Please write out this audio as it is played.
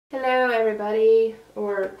Hello everybody,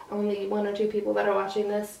 or only one or two people that are watching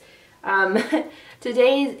this.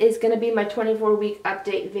 Today is going to be my 24-week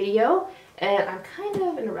update video, and I'm kind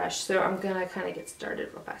of in a rush, so I'm going to kind of get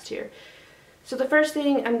started real fast here. So the first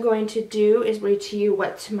thing I'm going to do is read to you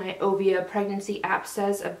what my Ovia pregnancy app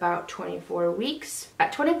says about 24 weeks.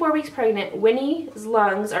 At 24 weeks pregnant, Winnie's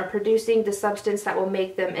lungs are producing the substance that will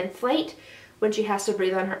make them inflate when she has to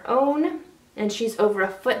breathe on her own, and she's over a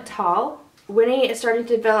foot tall. Winnie is starting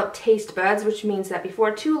to develop taste buds, which means that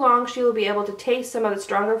before too long she will be able to taste some of the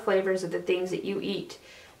stronger flavors of the things that you eat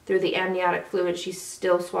through the amniotic fluid she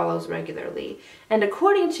still swallows regularly. And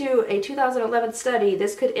according to a 2011 study,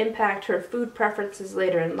 this could impact her food preferences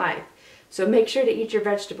later in life. So make sure to eat your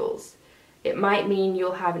vegetables. It might mean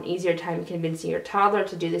you'll have an easier time convincing your toddler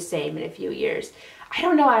to do the same in a few years. I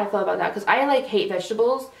don't know how I feel about that, because I hate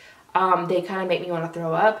vegetables. They kind of make me want to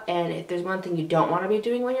throw up, and if there's one thing you don't want to be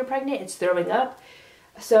doing when you're pregnant, it's throwing up.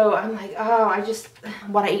 So I'm like, oh,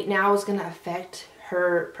 what I eat now is going to affect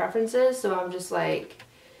her preferences, so I'm just like,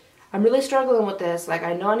 I'm really struggling with this. Like,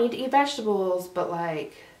 I know I need to eat vegetables, but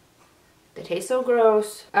like, they taste so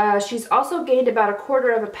gross. She's also gained about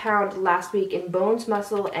 1/4 pound last week in bones,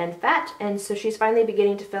 muscle, and fat, and so she's finally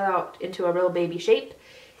beginning to fill out into a real baby shape.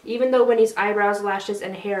 Even though Winnie's eyebrows, lashes,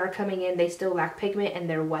 and hair are coming in, they still lack pigment and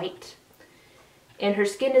they're white. And her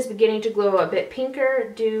skin is beginning to glow a bit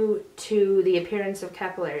pinker due to the appearance of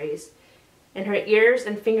capillaries. And her ears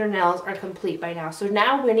and fingernails are complete by now. So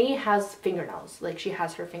now Winnie has fingernails. Like, she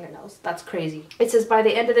has her fingernails. That's crazy. It says by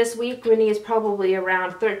the end of this week, Winnie is probably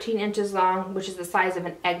around 13 inches long, which is the size of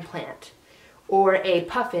an eggplant. Or a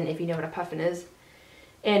puffin, if you know what a puffin is.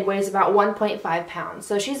 And weighs about 1.5 pounds.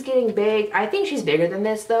 So she's getting big. I think she's bigger than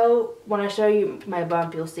this though. When I show you my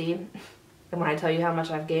bump, you'll see. And when I tell you how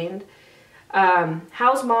much I've gained.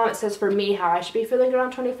 How's mom? It says for me how I should be feeling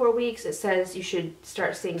around 24 weeks. It says you should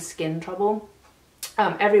start seeing skin trouble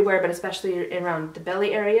everywhere, but especially around the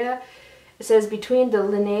belly area. It says between the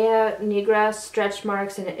linea nigra, stretch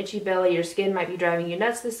marks, and an itchy belly, your skin might be driving you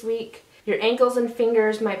nuts this week. Your ankles and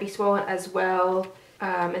fingers might be swollen as well.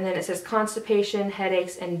 And then it says constipation,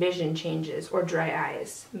 headaches, and vision changes or dry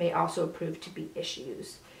eyes may also prove to be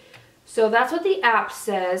issues. So that's what the app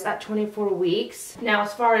says at 24 weeks. Now,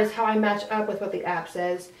 as far as how I match up with what the app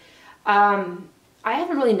says, I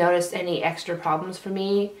haven't really noticed any extra problems for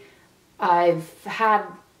me. I've had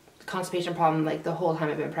constipation problem like the whole time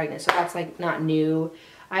I've been pregnant, so that's like not new.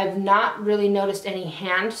 I've not really noticed any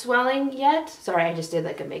hand swelling yet. Sorry, I just did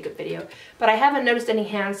like a makeup video. But I haven't noticed any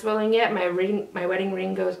hand swelling yet. My wedding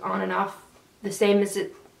ring goes on and off the same as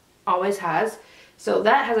it always has. So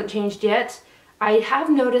that hasn't changed yet. I have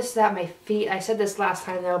noticed that my feet, I said this last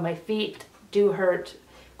time though, my feet do hurt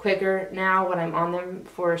quicker now when I'm on them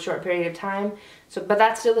for a short period of time. So, but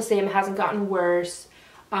that's still the same. It hasn't gotten worse.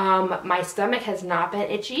 My stomach has not been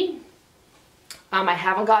itchy. I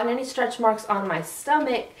haven't gotten any stretch marks on my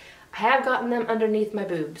stomach. I have gotten them underneath my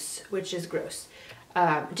boobs, which is gross.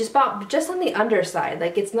 Just on the underside.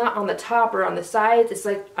 Like, it's not on the top or on the sides. It's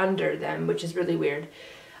like under them, which is really weird.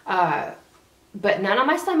 But none on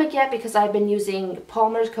my stomach yet, because I've been using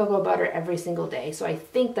Palmer's cocoa butter every single day. So I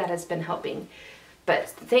think that has been helping. But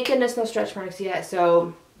thank goodness no stretch marks yet.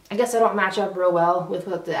 So I guess I don't match up real well with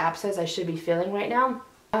what the app says I should be feeling right now.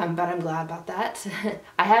 But I'm glad about that.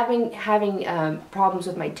 I have been having problems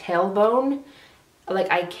with my tailbone. Like,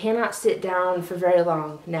 I cannot sit down for very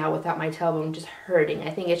long now without my tailbone just hurting. I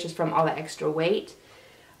think it's just from all the extra weight.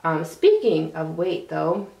 Speaking of weight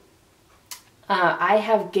though, I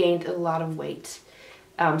have gained a lot of weight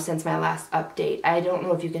since my last update. I don't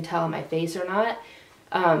know if you can tell on my face or not,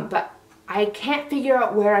 but I can't figure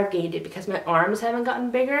out where I've gained it, because my arms haven't gotten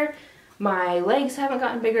bigger. My legs haven't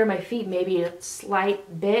gotten bigger, my feet maybe a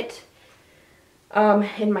slight bit,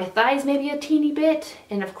 and my thighs maybe a teeny bit,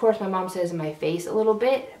 and of course my mom says in my face a little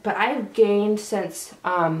bit, but I've gained since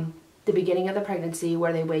the beginning of the pregnancy,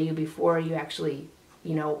 where they weigh you before you actually,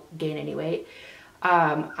 you know, gain any weight.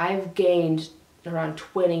 I've gained around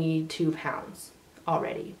 22 pounds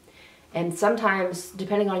already, and sometimes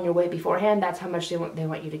depending on your weight beforehand, that's how much they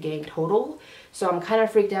want you to gain total. So I'm kind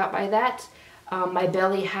of freaked out by that. My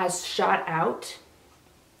belly has shot out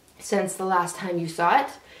since the last time you saw it.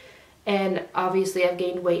 And obviously I've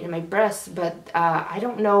gained weight in my breasts, but I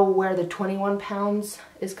don't know where the 21 pounds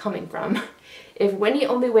is coming from. If Winnie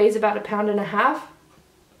only weighs about 1.5 pounds,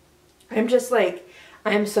 I'm just like,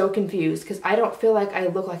 I'm so confused, because I don't feel like I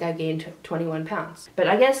look like I gained 21 pounds. But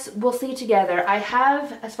I guess we'll see together. I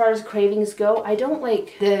have, as far as cravings go, I don't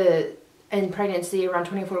like in pregnancy around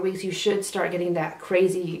 24 weeks, you should start getting that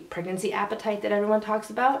crazy pregnancy appetite that everyone talks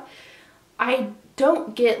about. I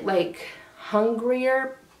don't get like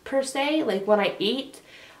hungrier per se. Like when I eat,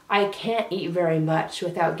 I can't eat very much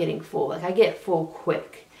without getting full. Like I get full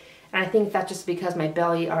quick. And I think that's just because my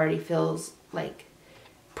belly already feels like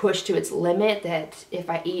pushed to its limit, that if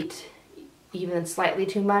I eat even slightly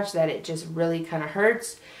too much, that it just really kind of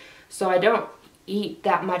hurts. So I don't eat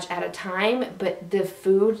that much at a time, but the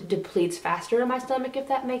food depletes faster in my stomach, if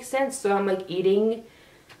that makes sense. So I'm like eating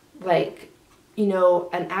like, you know,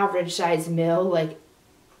 an average size meal like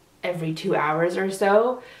every 2 hours or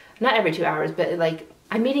so. Not every 2 hours, but like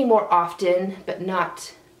I'm eating more often, but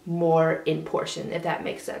not more in portion, if that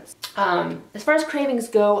makes sense. As far as cravings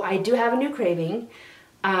go, I do have a new craving,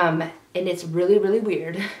 and it's really, really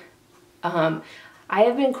weird. I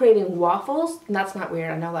have been craving waffles, and that's not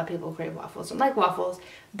weird. I know a lot of people crave waffles. I like waffles,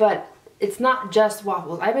 but it's not just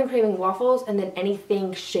waffles. I've been craving waffles and then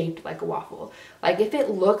anything shaped like a waffle. Like if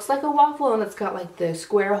it looks like a waffle and it's got like the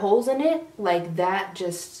square holes in it, like that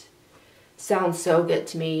just sounds so good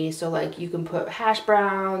to me. So like you can put hash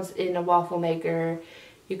browns in a waffle maker.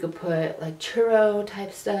 You could put like churro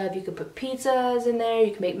type stuff. You could put pizzas in there.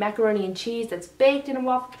 You can make macaroni and cheese that's baked in a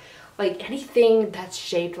waffle. Like anything that's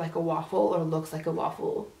shaped like a waffle or looks like a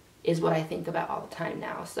waffle is what I think about all the time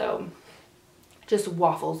now. So just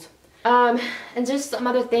waffles. And just some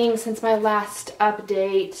other things since my last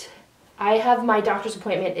update. I have my doctor's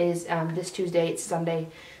appointment is this Tuesday. It's Sunday.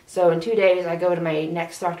 So in 2 days I go to my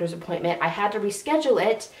next doctor's appointment. I had to reschedule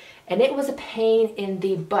it, and it was a pain in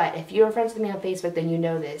the butt. If you're friends with me on Facebook, then you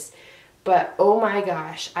know this. But oh my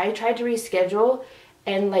gosh, I tried to reschedule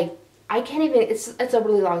and like I can't even, it's a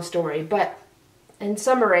really long story, but in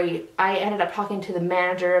summary, I ended up talking to the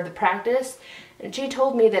manager of the practice, and she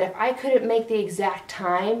told me that if I couldn't make the exact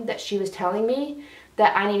time that she was telling me,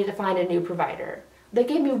 that I needed to find a new provider. They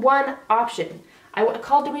gave me one option. I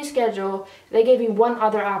called to reschedule. They gave me one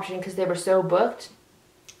other option because they were so booked,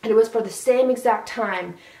 and it was for the same exact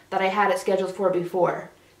time that I had it scheduled for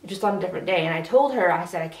before, just on a different day. And I told her, I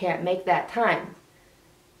said, I can't make that time.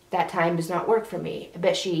 That time does not work for me.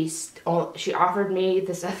 But she offered me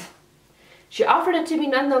this, she offered it to me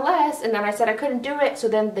nonetheless, and then I said I couldn't do it, so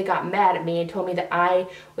then they got mad at me and told me that I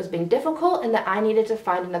was being difficult and that I needed to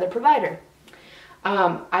find another provider.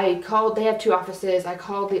 I called, they have 2 offices, I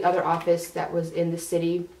called the other office that was in the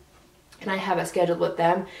city, and I have it scheduled with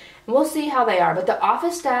them, and we'll see how they are. But the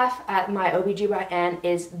office staff at my OBGYN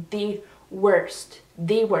is the worst,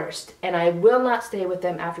 and I will not stay with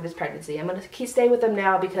them after this pregnancy. I'm going to stay with them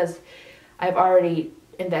now because I've already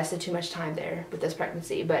invested too much time there with this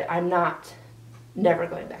pregnancy, but I'm never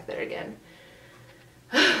going back there again.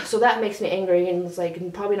 So that makes me angry, and it's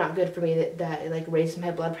like probably not good for me that it like raises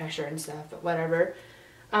my blood pressure and stuff, but whatever.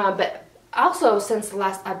 But also, since the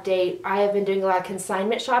last update, I have been doing a lot of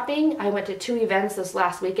consignment shopping. I went to 2 events this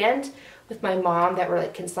last weekend with my mom that were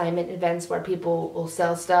like consignment events where people will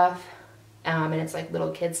sell stuff, and it's like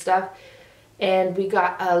little kid stuff. And we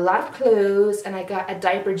got a lot of clothes, and I got a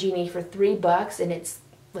diaper genie for $3, and it's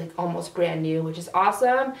like almost brand new, which is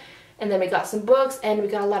awesome. And then we got some books, and we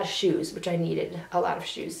got a lot of shoes, which I needed a lot of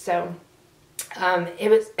shoes. So it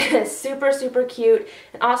was super, super cute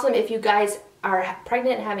and awesome. If you guys are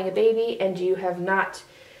pregnant and having a baby and you have not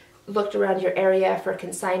looked around your area for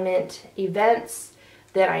consignment events,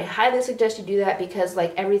 then I highly suggest you do that, because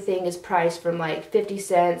like everything is priced from like 50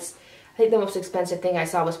 cents. I think the most expensive thing I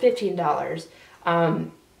saw was $15.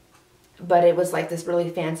 But it was like this really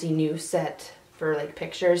fancy new set for like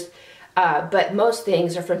pictures. But most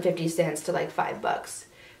things are from 50 cents to like $5.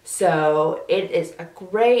 So it is a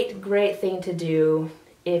great, great thing to do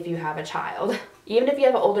if you have a child. Even if you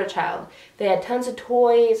have an older child. They had tons of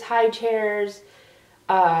toys, high chairs,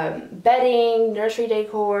 bedding, nursery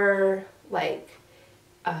decor, like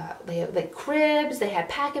they have like cribs, they had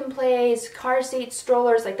pack and plays, car seats,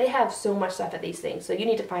 strollers. Like they have so much stuff at these things. So you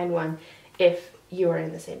need to find one if you are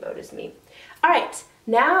in the same boat as me. Alright,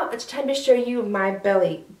 now it's time to show you my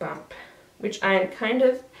belly bump, which I'm kind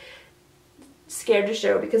of scared to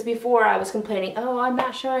show, because before I was complaining, oh, I'm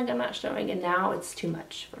not showing, and now it's too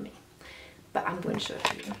much for me. But I'm going to show it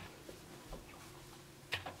to you.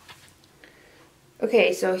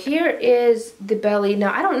 Okay, so here is the belly.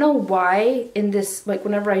 Now, I don't know why in this, like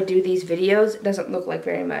whenever I do these videos, it doesn't look like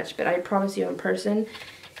very much, but I promise you in person,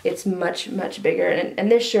 it's much, much bigger.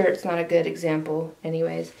 And this shirt's not a good example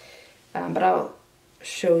anyways, but I'll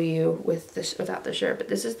show you with this without the shirt. But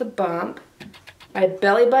this is the bump. My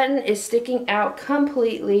belly button is sticking out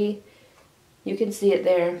completely. You can see it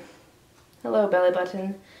there. Hello, belly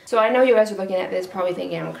button. So I know you guys are looking at this probably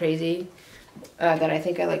thinking I'm crazy, that I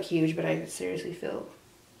think I look huge, but I seriously feel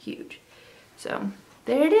huge. So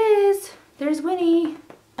there it is. There's Winnie.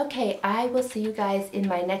 Okay, I will see you guys in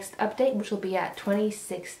my next update, which will be at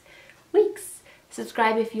 26 weeks.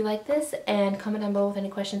 Subscribe if you like this, and comment down below with any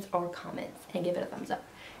questions or comments, and give it a thumbs up.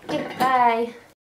 Okay, bye!